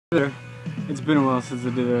There. It's been a while since I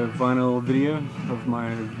did a vinyl video of my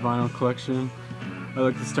vinyl collection. I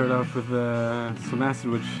like to start off with some Acid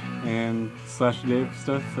Witch and Slash Dave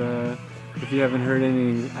stuff. If you haven't heard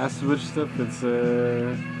any Acid Witch stuff, it's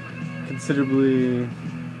considerably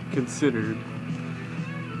considered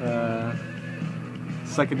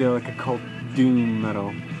psychedelic occult doom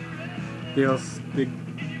metal.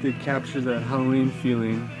 They capture that Halloween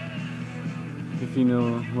feeling, if you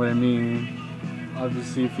know what I mean.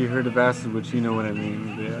 Obviously, if you heard of Acid Witch, you know what I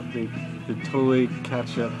mean. They totally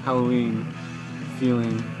catch that Halloween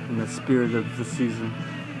feeling and the spirit of the season.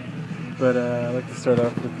 But I like to start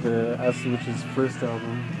off with the Acid Witch's first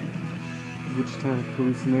album, Witchtanic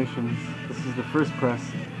Hallucinations. This is the first press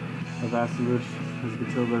of Acid Witch, as you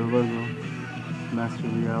can tell by the logo, Master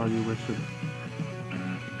Reality Worship.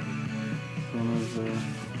 This one was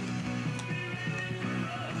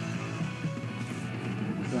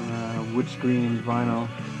witch green vinyl,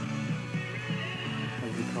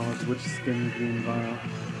 as we call it, witch skin green vinyl,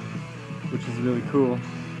 which is really cool.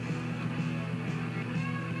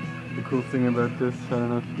 The cool thing about this, I don't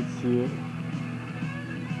know if you can see it,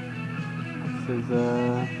 it says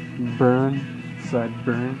burn, side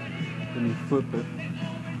burn, and you flip it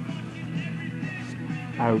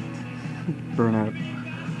out, burn out.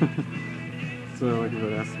 That's what I like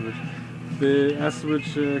about Acid Witch. The Acid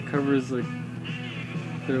Witch covers like,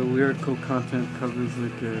 their lyrical content covers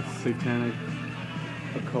like satanic,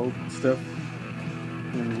 occult stuff,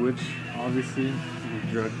 and witch, obviously, and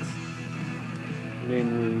drugs,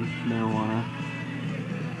 mainly marijuana.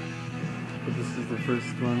 But this is the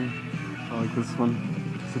first one. I like this one.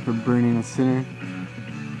 Except for Burning a Sinner.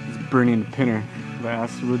 It's Burning a Pinner by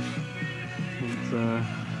Acid Witch.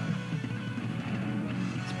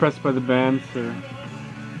 It's pressed by the band, so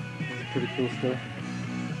it's pretty cool stuff.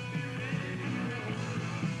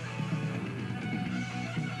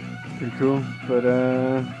 Pretty cool, but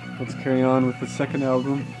let's carry on with the second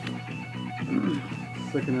album.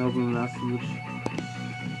 Second album of Acid Witch.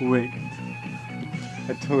 Wait,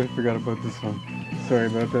 I totally forgot about this one. Sorry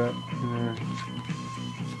about that.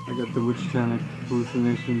 I got the Witchtanic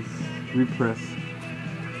Hallucinations repress.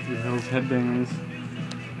 The Hell's Headbangers.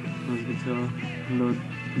 As you can tell,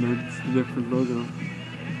 notice the different logo.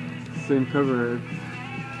 Same cover art,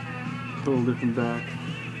 total different back,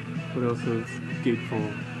 but also it's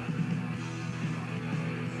gatefold.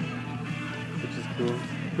 Cool.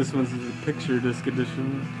 This one's the picture disc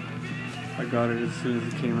edition. I got it as soon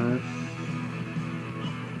as it came out,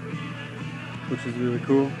 which is really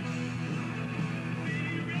cool.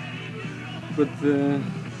 But the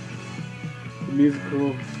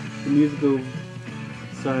musical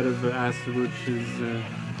side of the Acid Witch is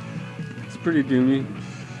it's pretty doomy.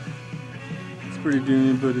 It's pretty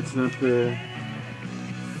doomy, but it's not the.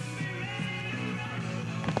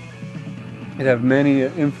 It have many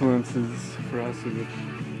influences for Acid Witch.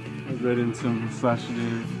 I've read in some Slash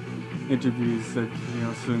Dave interviews that he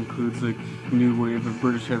also includes like new wave of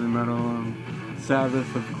British heavy metal and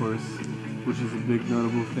Sabbath, of course, which is a big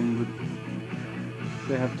notable thing. But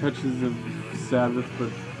they have touches of Sabbath,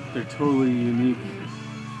 but they're totally unique.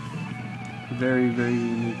 Very, very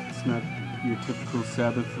unique. It's not your typical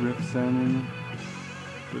Sabbath riff sounding,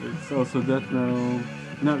 but it's also death metal.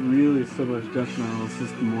 Not really so much death metal, it's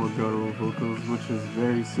just more guttural vocals, which is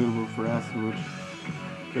very suitable for Acid Witch.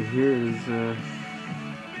 But here is the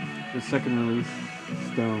second release,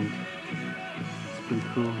 Stoned. It's pretty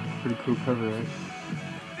cool cover, right?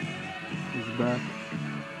 Here's the back.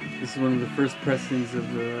 This is one of the first pressings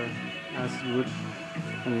of the Acid Witch,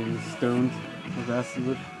 Stoned of Acid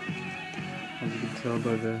Witch, as you can tell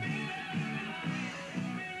by the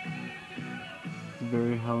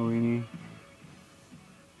very Halloweeny.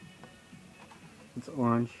 It's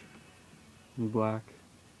orange and black,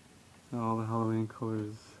 and all the Halloween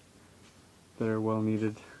colors that are well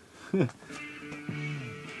needed. But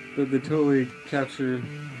they totally capture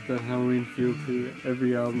that Halloween feel to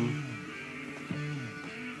every album.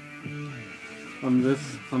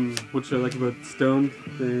 Which I like about Stoned,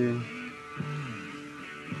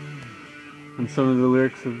 and some of the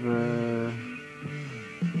lyrics of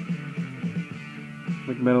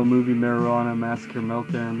like Metal Movie Marijuana Massacre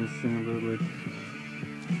Meltdown, this thing about like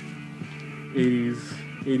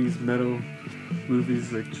 80s metal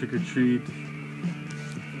movies like Trick or Treat,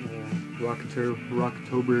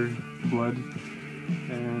 Rocktober Blood,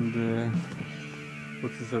 and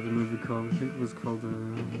what's this other movie called? I think it was called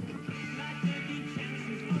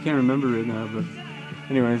I can't remember it now, but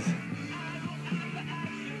anyways,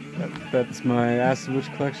 that's my Acid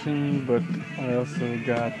Witch collection. But I also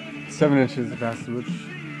got 7 inches of Acid Witch.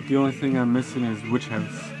 The only thing I'm missing is Witch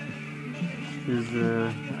House. Here's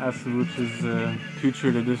Acid Witch's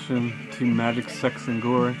featured edition to Magic, Sex, and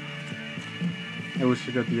Gore. I wish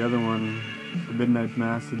I got the other one, the Midnight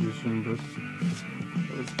Mass edition, but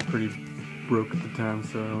it was pretty broke at the time,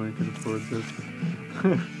 so I only could afford this.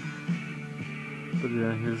 But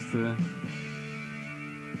yeah, here's the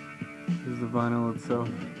vinyl itself,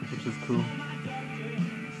 which is cool.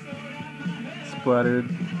 Splattered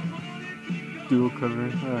dual color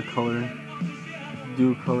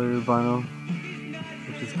vinyl,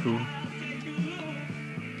 which is cool.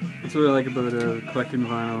 That's what I like about collecting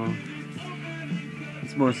vinyl.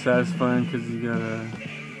 It's more satisfying because you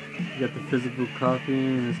got the physical copy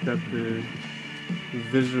and it's got the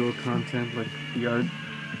visual content, like the art.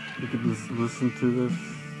 You could just listen to this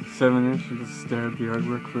 7-inch and just stare at the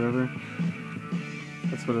artwork forever.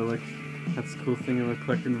 That's what I like. That's the cool thing about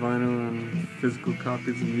collecting vinyl and physical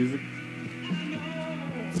copies of music.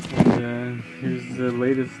 And here's the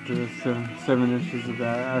latest 7 inches of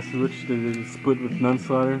Acid Witch. They did a split with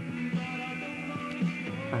Nunslaughter.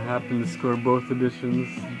 I happened to score both editions.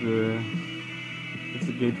 It's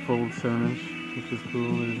a gatefold 7-inch, which is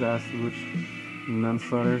cool. There's Acid Witch and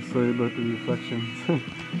Nunslaughter. Sorry about the reflections.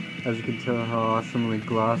 As you can tell how awesomely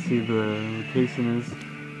glossy the casing is.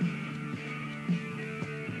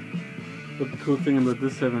 But the cool thing about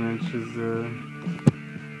this 7-inch is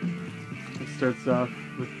it starts off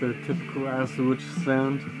with the typical Acid Witch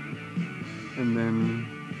sound, and then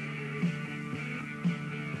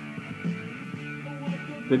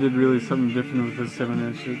they did really something different with this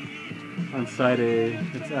 7-inch. On side A,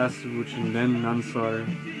 it's Acid Witch and then Nunslaughter.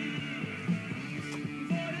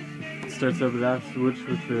 Starts out with Acid Witch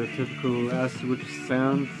with the typical Acid Witch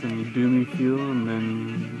sounds and doomy feel, and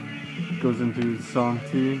then goes into song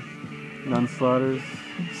 2, Nunslaughter's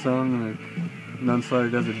song, and Nunslaughter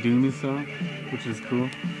does a doomy song, which is cool.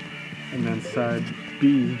 And then side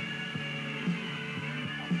B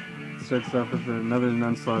starts off with another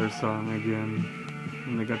Nunslaughter song again,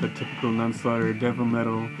 and they got the typical Nunslaughter devil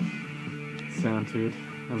metal sound to it,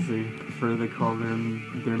 as they prefer. They call their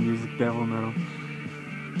music devil metal.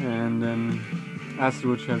 And then Acid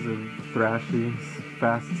Witch has a thrashy,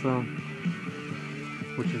 fast song,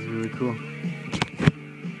 which is really cool.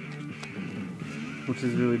 Which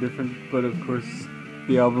is really different, but of course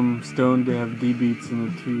the album Stoned, they have D beats in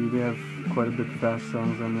it too. They have quite a bit fast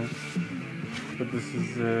songs on there. But this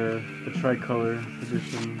is the tricolor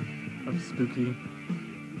edition of Spooky.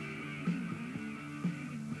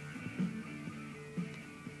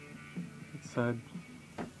 Side,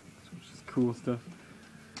 which is cool stuff.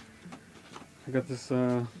 I got this,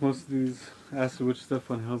 most of these Acid Witch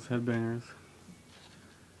stuff on Hell's Headbangers.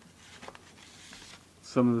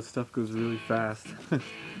 Some of the stuff goes really fast.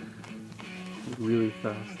 Really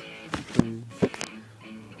fast.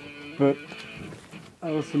 But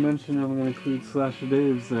I also mentioned I'm going to include Slasher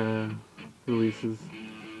Dave's releases.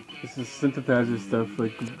 This is synthesizer stuff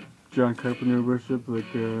like John Carpenter worship,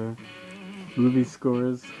 like movie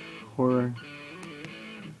scores, horror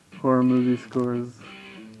movie scores.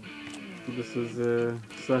 This is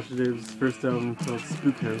Slasher Dave's first album called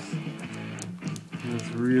Spook House. And it's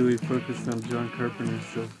really focused on John Carpenter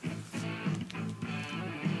stuff.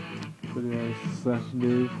 But yeah, Slasher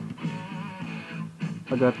Dave.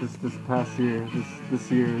 I got this past year,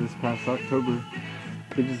 this past October.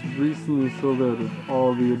 They just recently sold out of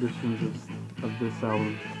all the editions of this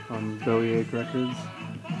album on Bellyache Records,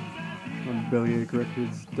 on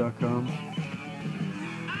bellyacherecords.com.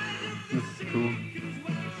 This is cool.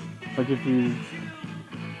 Like if you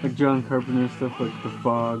like John Carpenter stuff like The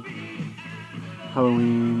Fog,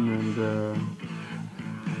 Halloween, and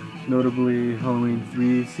notably Halloween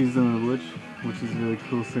 3 Season of the Witch, which is a really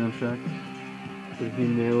cool soundtrack. But he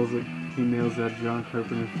nails it. He nails that John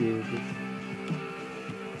Carpenter feel.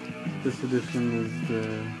 This edition is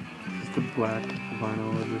just a black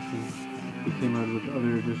vinyl edition. He came out with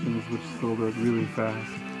other editions which sold out really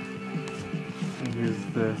fast. And here's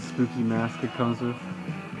the spooky mask it comes with,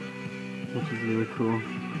 which is really cool.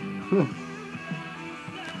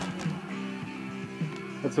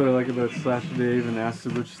 That's what I like about Slasher Dave and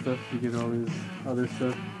Acid Witch stuff. You get all this other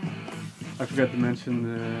stuff. I forgot to mention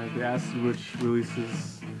the Acid Witch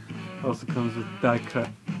releases also comes with die-cut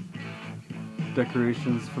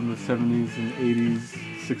decorations from the 70s and 80s,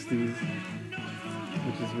 60s,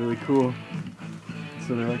 which is really cool. That's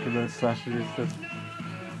what I like about Slasher Dave stuff.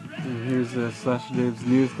 And here's Slasher Dave's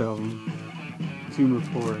newest album, Tomb of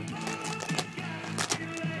Horror.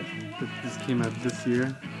 This came out this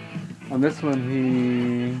year. On this one,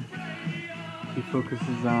 he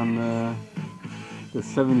focuses on the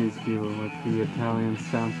 70s feel, like the Italian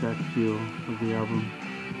soundtrack feel of the album,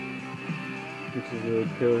 which is really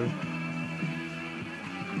killer.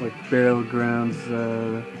 like Burial Grounds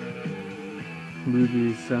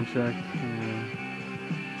movie soundtrack.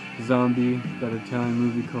 Zombie, that Italian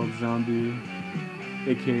movie called Zombie,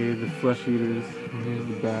 aka The Flesh Eaters. And here's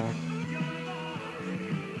the back.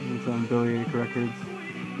 It's on Bellyache Records,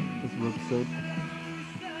 this website.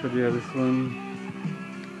 But yeah, this one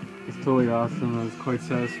is totally awesome. I was quite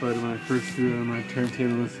satisfied when I first threw it on my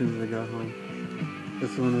turntable as soon as I got home.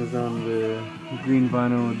 This one is on the green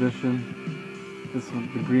vinyl edition. This one,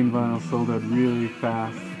 the green vinyl sold out really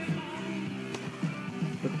fast.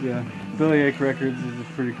 But yeah, Bellyache Records is a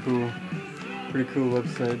pretty cool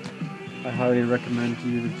website. I highly recommend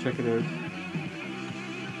you to check it out.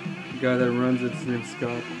 The guy that runs it's named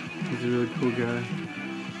Scott. He's a really cool guy.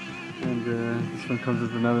 And this one comes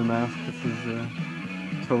with another mask. This is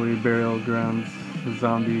totally Burial Grounds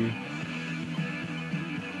zombie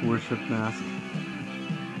worship mask.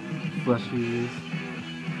 Flesh Eaters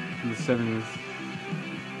in the 70s.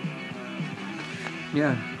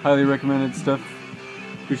 Yeah, highly recommended stuff.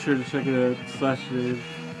 Be sure to check it out. /Dave,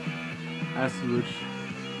 Acid Witch.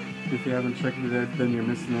 If you haven't checked it out, then you're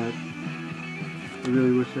missing out. I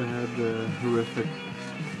really wish I had the horrific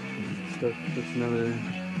stuff. That's another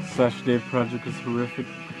 /Dave project is horrific.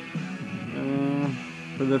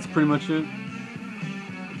 But that's pretty much it.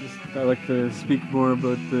 I like to speak more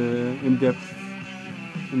about the in-depth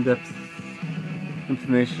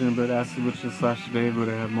information about Acid Witches /Dave, but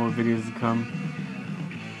I have more videos to come.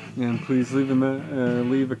 And please leave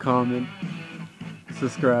a comment,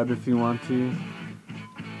 subscribe if you want to.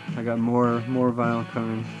 I got more vinyl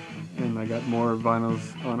coming, and I got more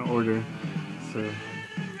vinyls on order. So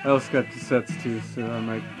I also got cassettes too, so I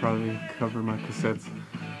might probably cover my cassettes.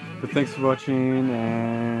 But thanks for watching,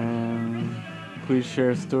 and please share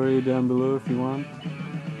a story down below if you want,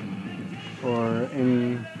 or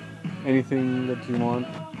anything that you want.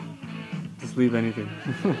 Just leave anything.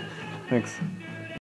 Thanks.